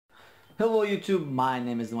Hello YouTube, my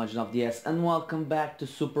name is The Legend of DS and welcome back to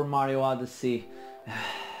Super Mario Odyssey.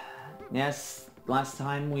 Yes, last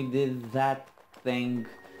time we did that thing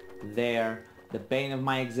there, the bane of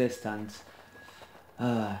my existence.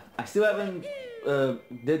 I still haven't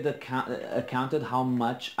counted how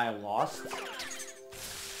much I lost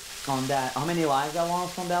on that, how many lives I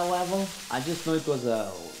lost on that level. I just know it was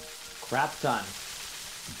a crap ton.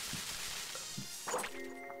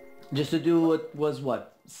 Just to do it was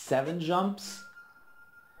what, 7 jumps?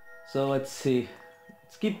 So let's see.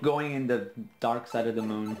 Let's keep going in the dark side of the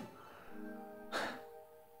moon.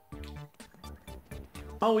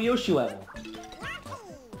 Oh, Yoshi level.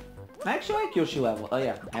 I actually like Yoshi level. Oh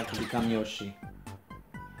yeah, I have to become Yoshi.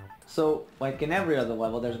 So, like in every other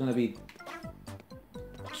level, there's gonna be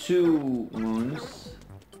 2 moons.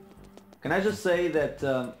 Can I just say that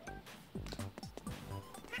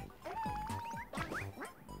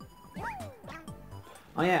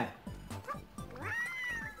oh yeah.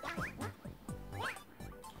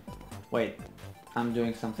 Wait, I'm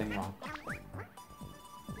doing something wrong.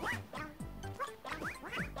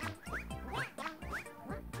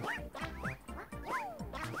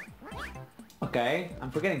 Okay,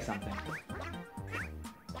 I'm forgetting something.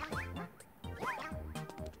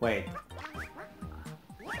 Wait.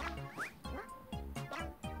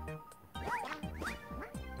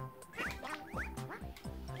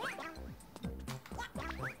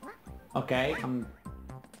 Okay,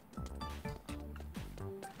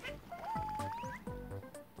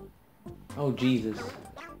 oh Jesus.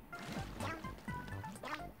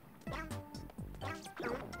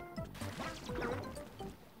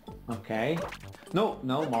 Okay. No,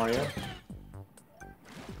 no, Mario.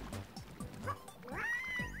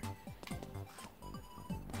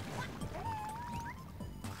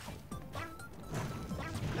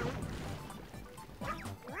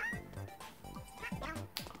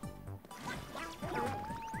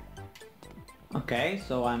 Okay,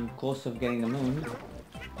 so I'm close to getting the moon.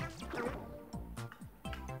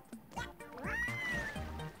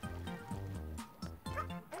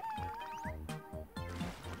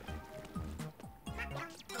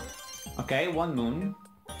 Okay, 1 moon.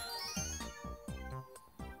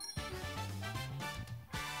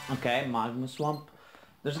 Okay, magma swamp.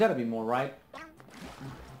 There's gotta be more, right?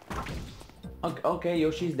 Okay,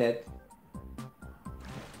 Yoshi's dead.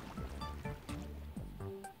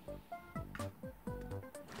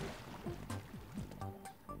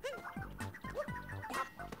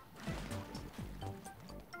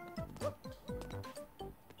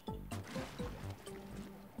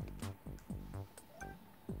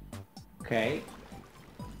 Okay.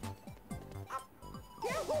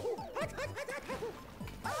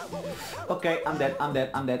 Okay, I'm dead.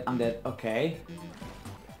 Okay.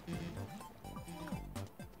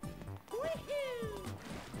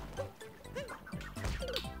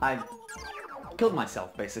 I killed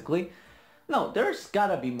myself, basically. No, there's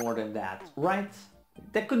gotta be more than that, right?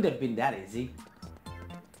 That couldn't have been that easy.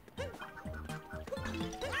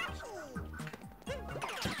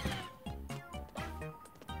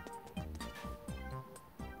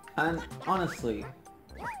 And honestly,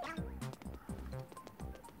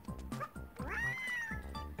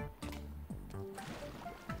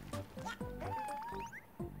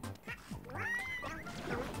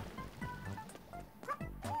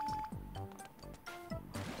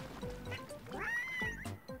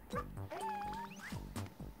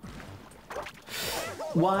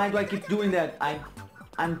 why do I keep doing that?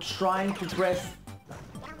 I'm trying to press.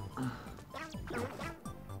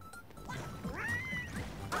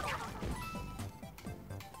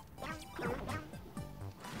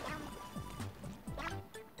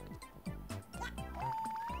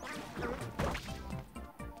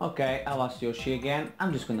 Okay, I lost Yoshi again.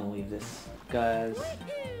 I'm just gonna leave this, cause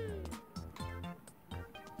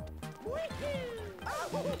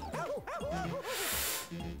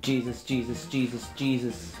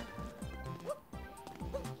Jesus.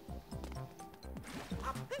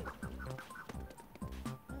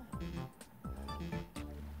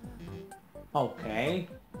 Okay.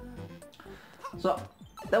 So,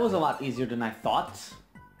 that was a lot easier than I thought.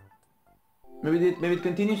 Maybe it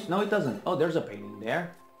continues? No, it doesn't. Oh, there's a painting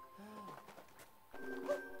there.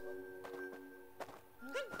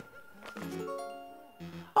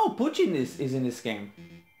 Oh, Puchin is in this game.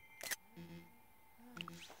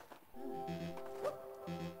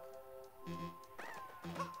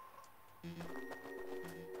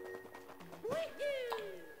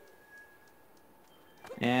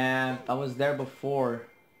 And I was there before.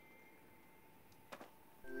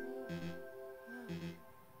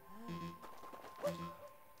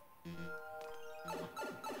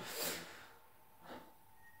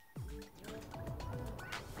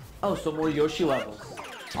 Oh, so more Yoshi levels.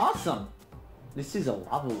 Awesome! This is a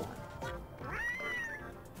lava one.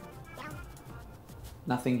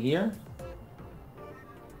 Nothing here.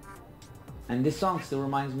 And this song still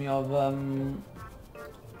reminds me of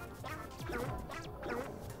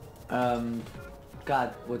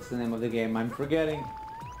God, what's the name of the game? I'm forgetting.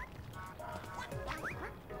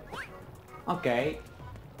 Okay.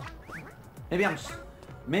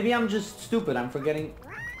 Maybe I'm just stupid. I'm forgetting.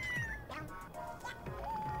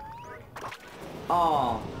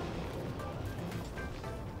 Oh.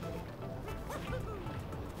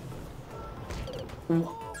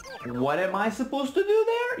 What am I supposed to do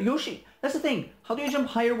there? Yoshi. That's the thing. How do you jump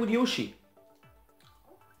higher with Yoshi?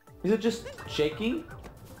 Is it just shaking?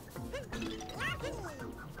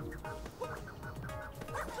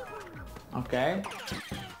 Okay.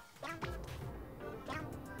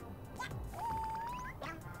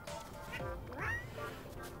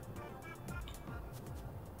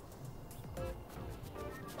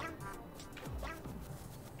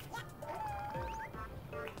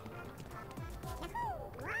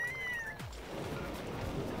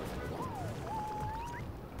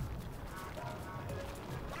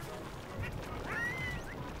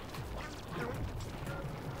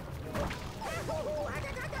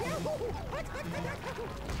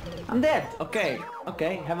 I'm dead. Okay.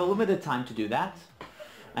 Okay. Have a limited time to do that.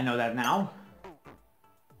 I know that now.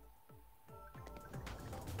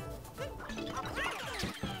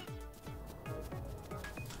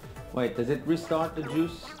 Wait, does it restart the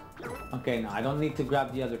juice? Okay, no, I don't need to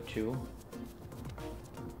grab the other two.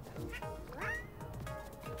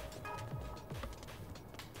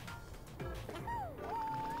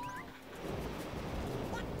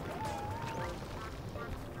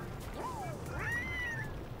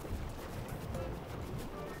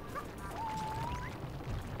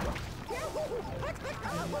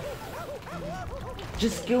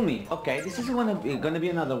 Just kill me. Okay, this is gonna be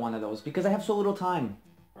another one of those because I have so little time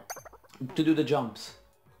to do the jumps.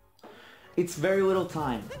 It's very little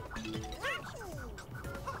time.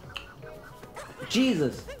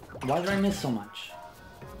 Jesus! Why did I miss so much?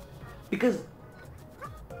 Because...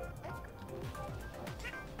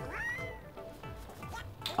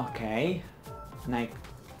 Okay. And I...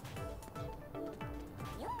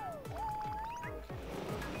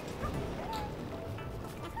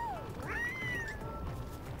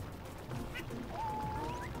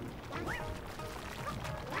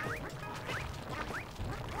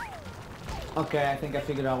 Okay, I think I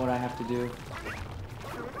figured out what I have to do.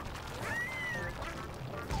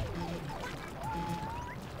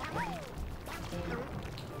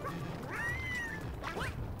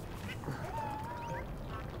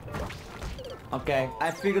 Okay,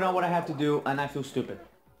 I figured out what I have to do and I feel stupid.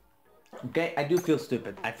 Okay, I do feel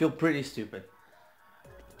stupid. I feel pretty stupid.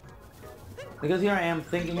 Because here I am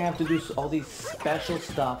thinking I have to do all these special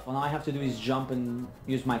stuff and all I have to do is jump and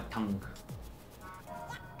use my tongue.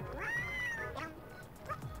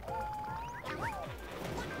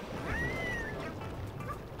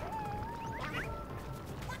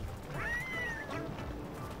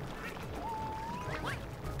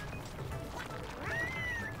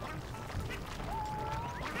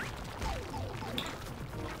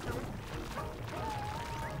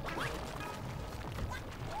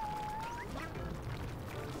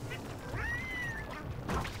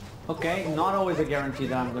 Okay, not always a guarantee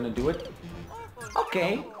that I'm gonna do it.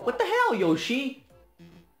 Okay, what the hell, Yoshi?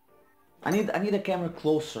 I need a camera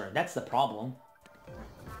closer. That's the problem.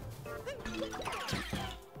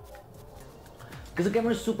 Because the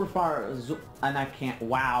camera is super far, and I can't.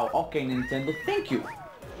 Wow. Okay, Nintendo, thank you.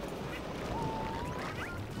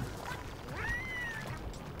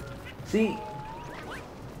 See.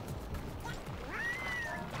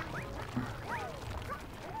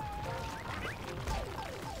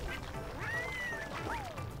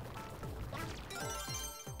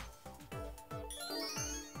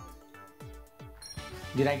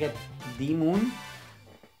 Did I get the moon?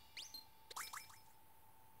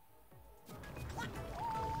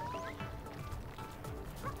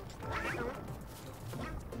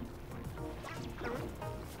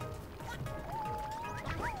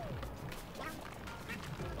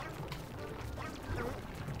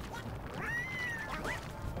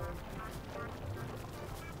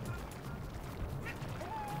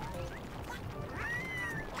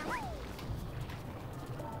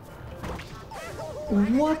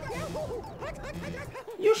 What?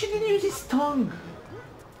 Yoshi didn't use his tongue!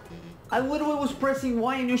 I literally was pressing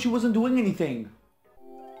Y and Yoshi wasn't doing anything.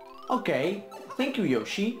 Okay, thank you,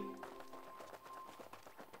 Yoshi.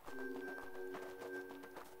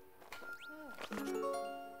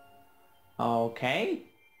 Okay.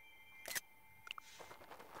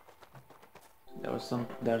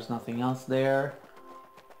 There's nothing else there.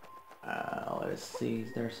 Let's see,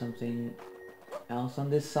 is there something else on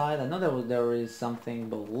this side? I know there is something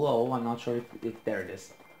below. I'm not sure if there it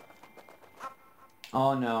is.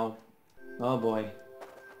 Oh no. Oh boy.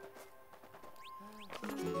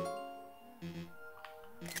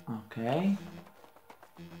 Okay.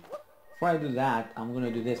 Before I do that, I'm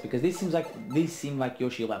gonna do this because these seem like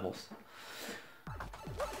Yoshi levels.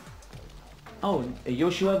 Oh, a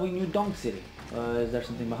Yoshi level in New Donk City. Is there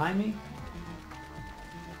something behind me?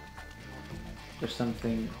 There's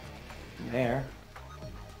something there.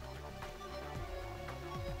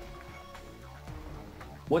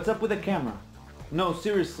 What's up with the camera? No,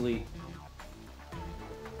 seriously.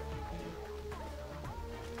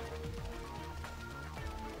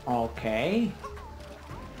 Okay.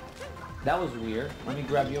 That was weird. Let me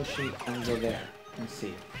grab Yoshi and go there and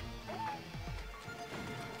see.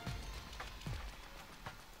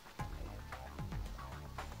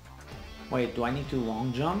 Wait, do I need to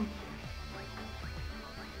long jump?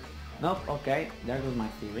 Nope, okay. There goes my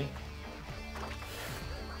theory.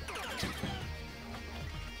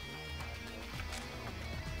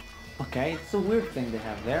 Okay, it's a weird thing they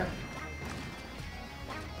have there.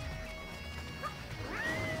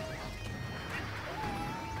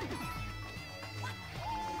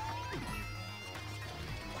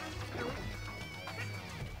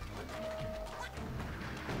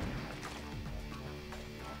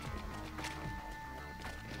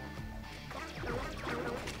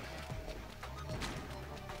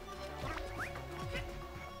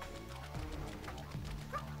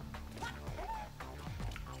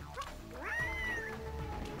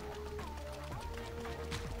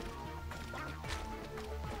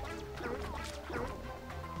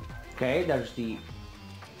 Okay, there's the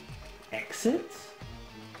exit.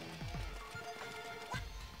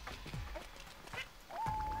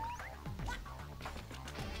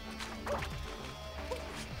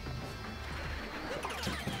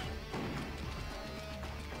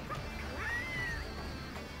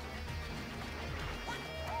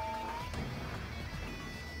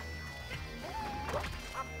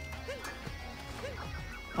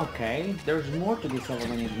 Okay, there's more to this level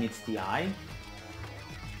when it meets the eye.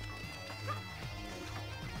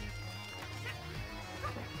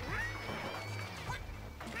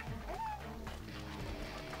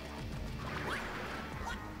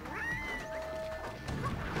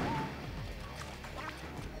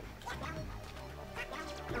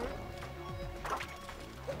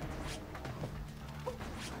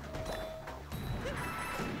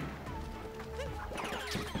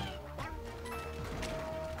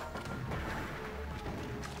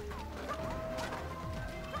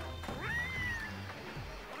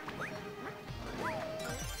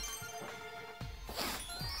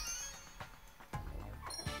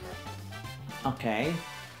 Okay.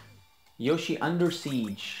 Yoshi under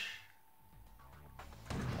siege.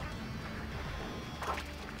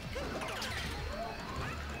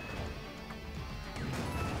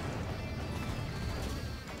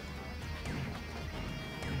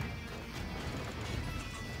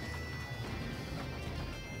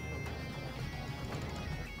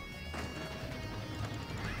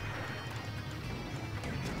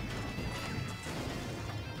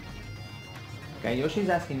 Okay, Yoshi's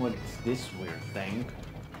asking what's this weird thing.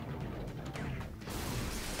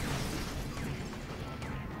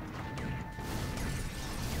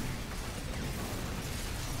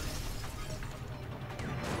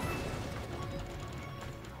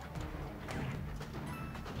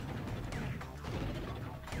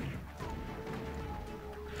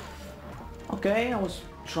 Okay, I was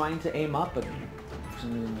trying to aim up, but for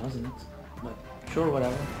some reason it wasn't. But sure,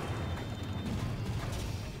 whatever.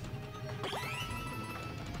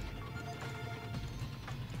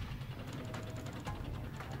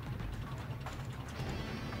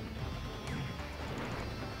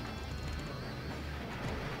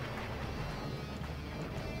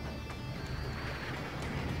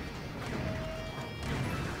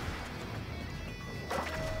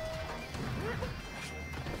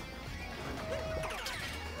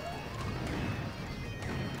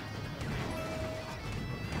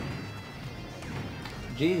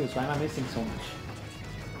 Jesus, why am I missing so much?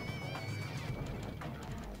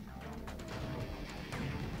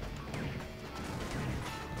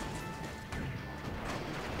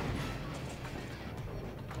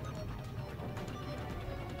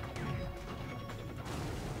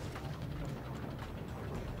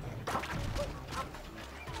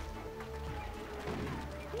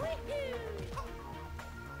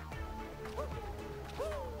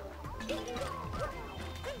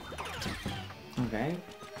 Okay.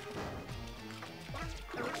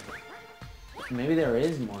 Maybe there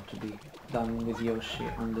is more to be done with Yoshi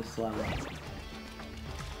on this level.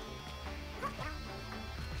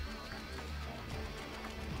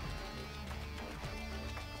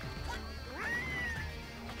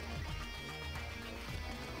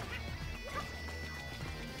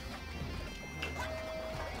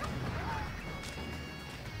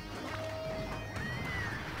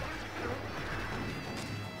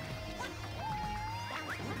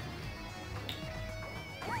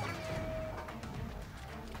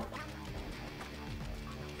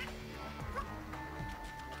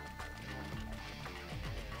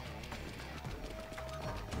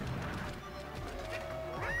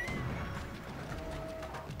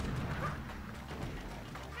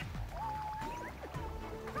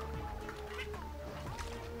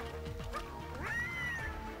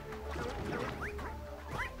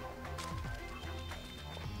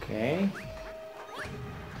 Okay.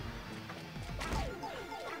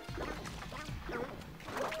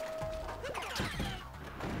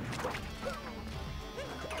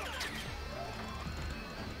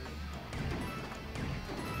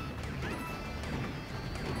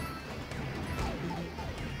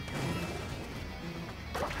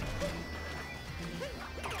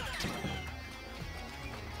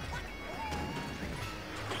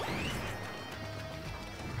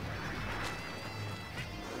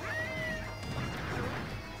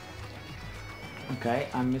 Okay,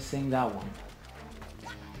 I'm missing that one.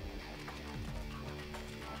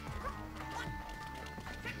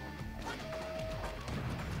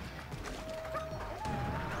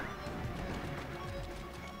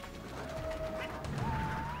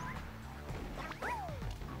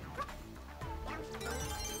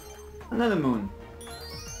 Another moon.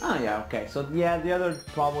 Oh yeah, okay. So yeah, the other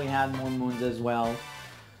probably had more moons as well.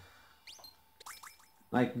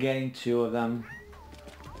 Like getting 2 of them.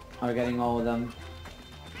 Or getting all of them.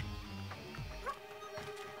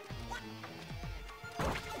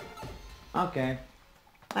 Okay.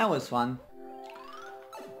 That was fun.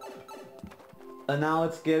 And now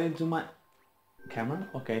let's get into my... Camera?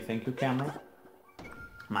 Okay, thank you, camera.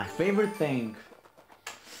 My favorite thing.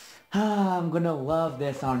 I'm gonna love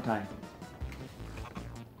this, aren't I?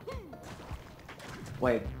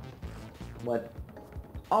 Wait. What?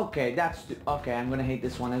 Okay, that's... Okay, I'm gonna hate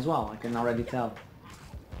this one as well. I can already tell.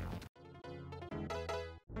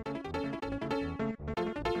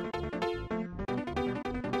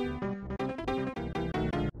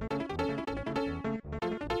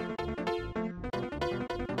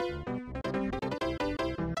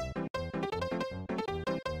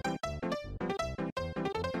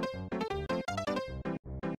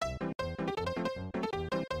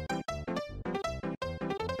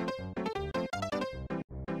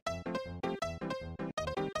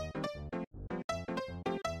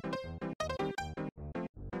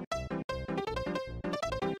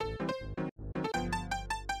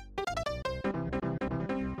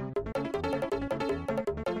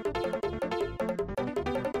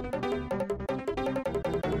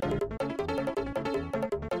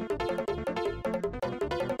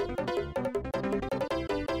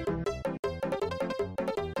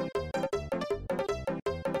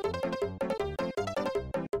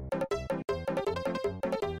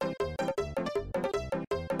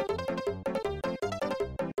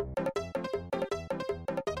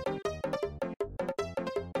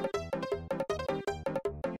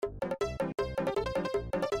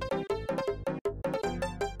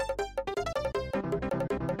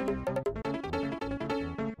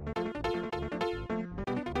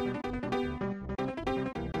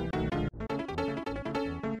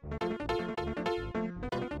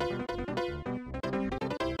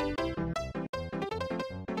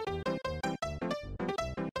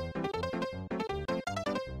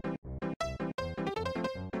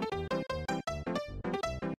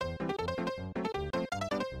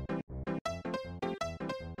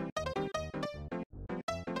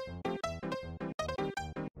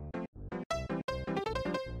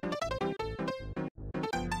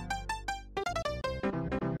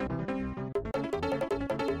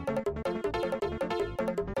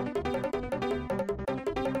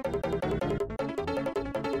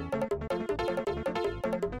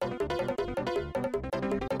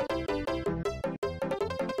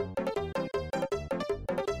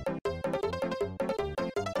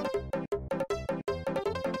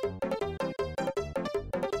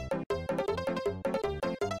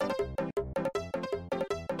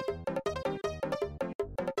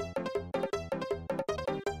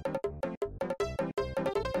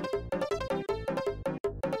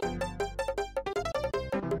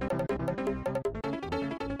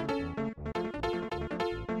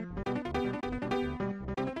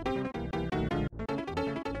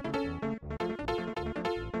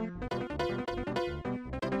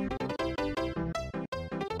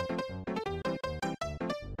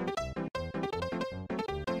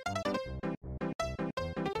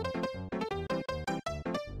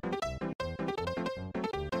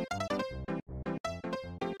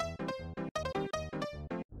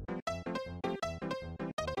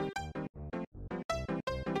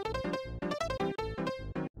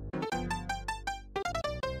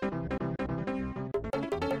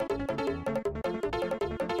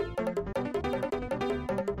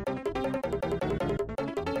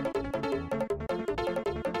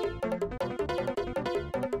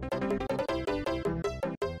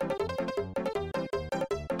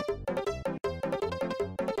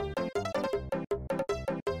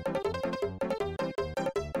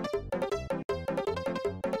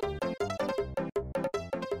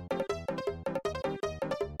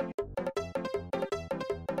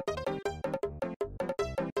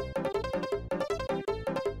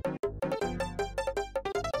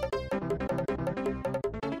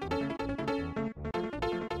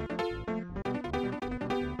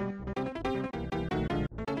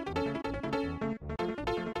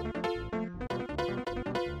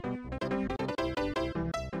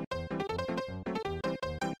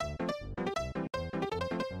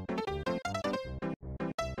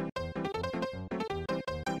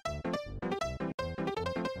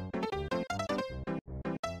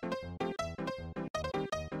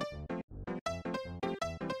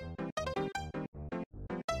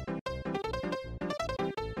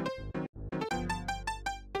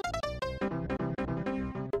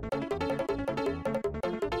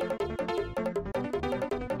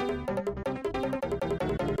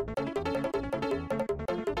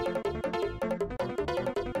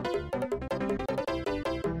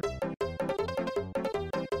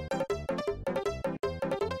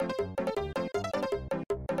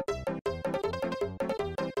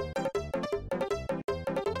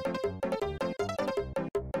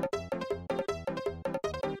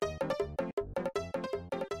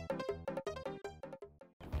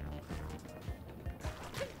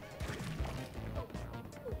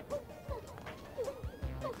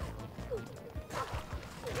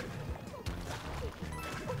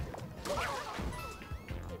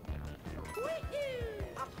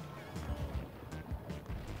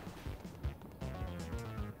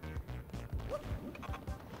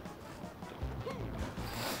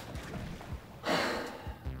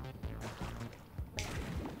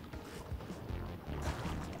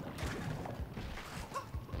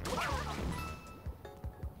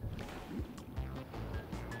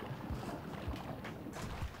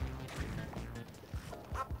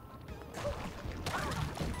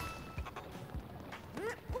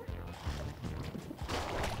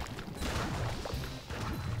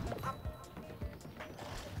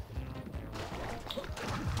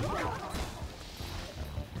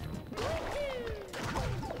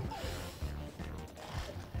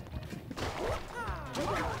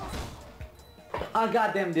 I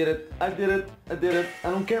goddamn did it. I did it. I did it.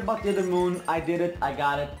 I don't care about the other moon. I did it. I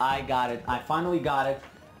got it. I got it. I finally got it.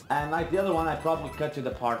 And like the other one, I probably cut to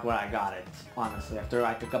the part where I got it. Honestly, after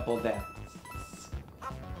like a couple of deaths.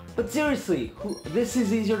 But seriously, this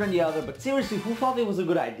is easier than the other, but seriously, who thought it was a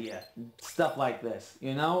good idea? Stuff like this,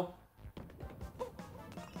 you know?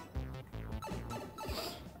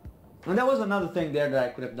 And that was another thing there that I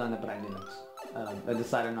could have done, but I didn't. I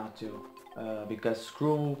decided not to. Because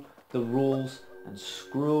screw the rules, and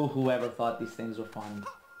screw whoever thought these things were fun.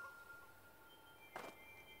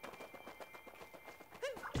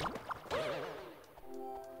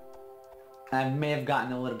 I may have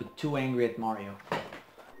gotten a little bit too angry at Mario.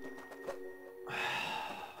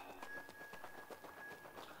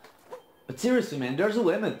 But seriously, man, there's a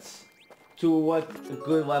limit to what a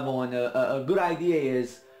good level and a good idea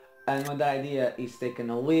is, and when that idea is taken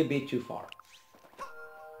a little bit too far.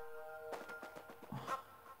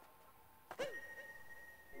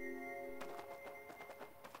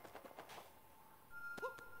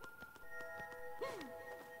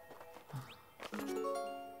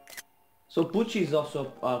 So Pucci is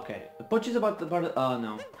also okay. Pucci is about the part of,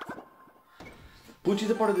 no. Pucci is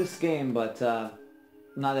a part of this game, but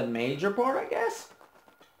not a major part, I guess.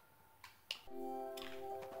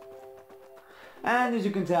 And as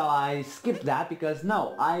you can tell, I skipped that because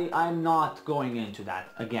no, I'm not going into that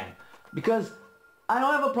again. Because I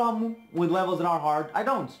don't have a problem with levels that are hard. I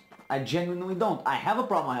don't. I genuinely don't. I have a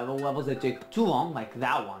problem. I have levels that take too long, like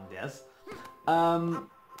that one does.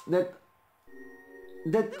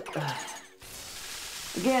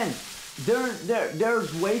 Again,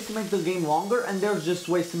 there's ways to make the game longer, and there's just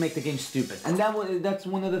ways to make the game stupid, and that's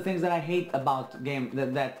one of the things that I hate about game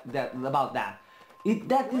that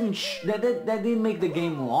didn't make the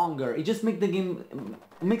game longer. It just makes the game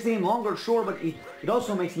longer, sure, but it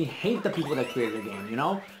also makes me hate the people that created the game, you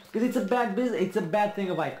know, because it's a bad business. It's a bad thing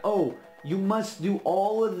of like, oh, you must do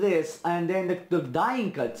all of this, and then the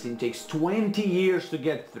dying cutscene takes 20 years to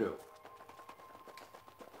get through.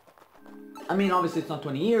 I mean, obviously it's not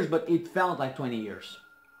 20 years, but it felt like 20 years.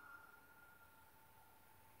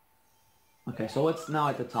 Okay, so what's now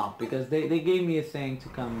at the top? Because they gave me a thing to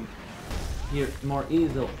come here more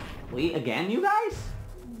easily. Again, you guys?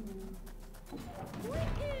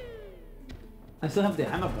 I still have the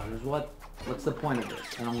Hammer Brothers. What's the point of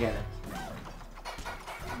this? I don't get it.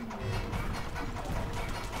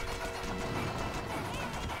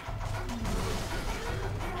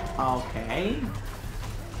 Okay.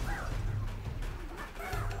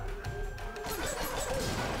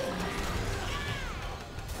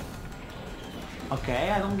 Okay,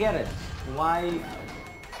 I don't get it. Why?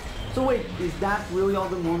 So wait, is that really all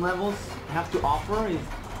the moon levels have to offer? Is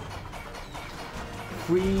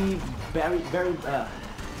free, not even.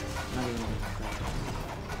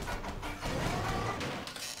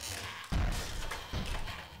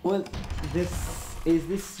 Well, is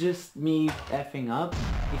this just me effing up?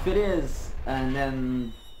 If it is, and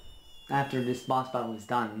then after this boss battle is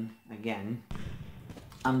done again,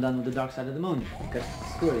 I'm done with the dark side of the moon because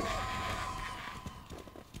screw it.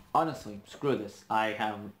 Honestly, screw this. I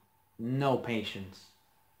have no patience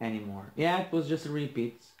anymore. Yeah, it was just a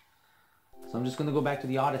repeat. So I'm just gonna go back to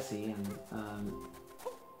the Odyssey and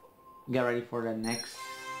get ready for the next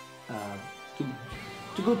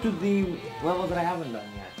to go to the levels that I haven't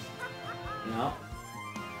done yet. You know?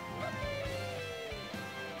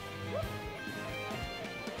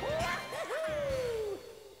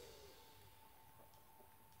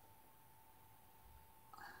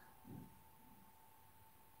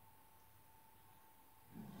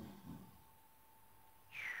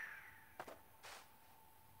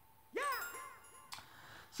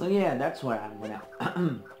 So yeah, that's where I'm gonna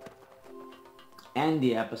end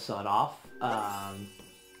the episode off.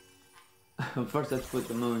 First let's put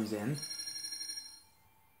the moons in.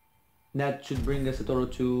 That should bring us a total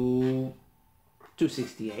to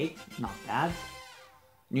 268, not bad.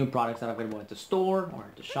 New products that are available at the store or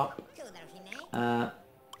at the shop. And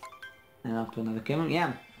up to another kingdom,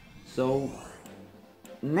 yeah. So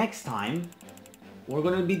next time we're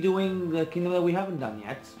gonna be doing the kingdom that we haven't done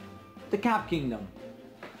yet, the Cap Kingdom.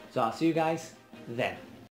 So I'll see you guys then.